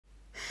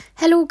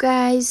Hello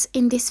guys,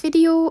 in this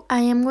video I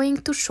am going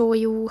to show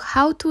you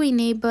how to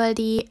enable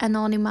the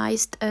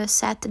anonymized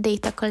set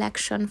data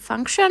collection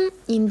function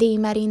in the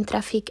marine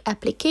traffic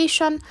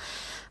application.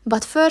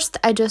 But first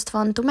I just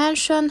want to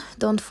mention,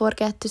 don't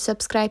forget to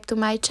subscribe to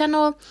my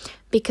channel,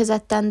 because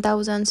at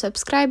 10,000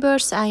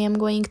 subscribers I am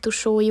going to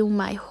show you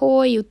my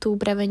whole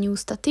YouTube revenue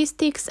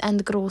statistics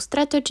and growth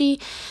strategy,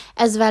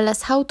 as well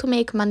as how to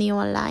make money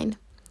online.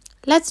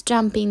 Let's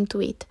jump into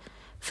it.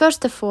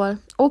 First of all,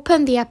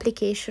 open the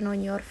application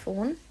on your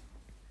phone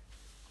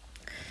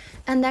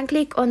and then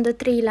click on the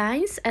three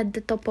lines at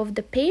the top of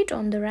the page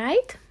on the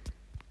right.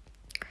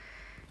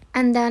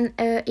 And then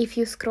if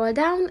you scroll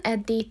down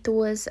at the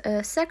tools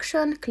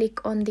section,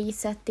 click on the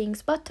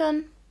settings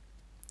button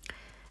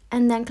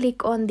and then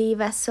click on the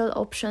vessel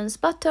options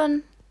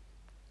button.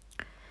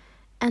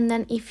 And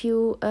then if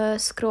you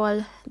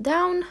scroll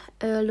down,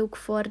 look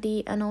for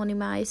the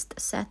anonymized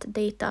set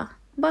data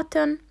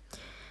button.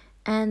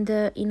 And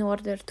in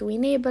order to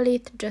enable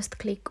it, just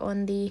click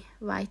on the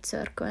white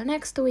circle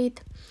next to it.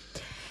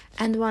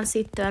 And once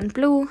it turns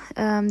blue,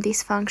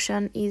 this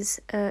function is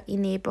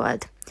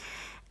enabled.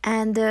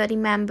 And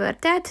remember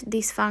that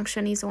this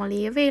function is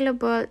only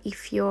available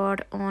if you're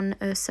on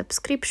a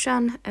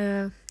subscription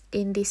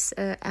in this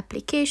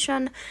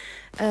application,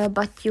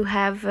 but you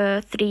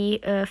have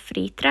 3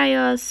 free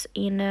trials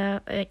in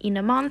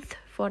a month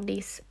for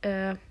this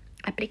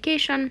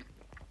application.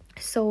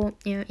 So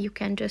you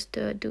can just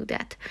do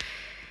that.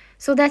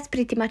 So that's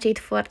pretty much it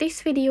for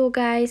this video,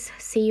 guys.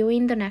 See you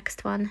in the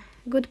next one.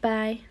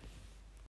 Goodbye.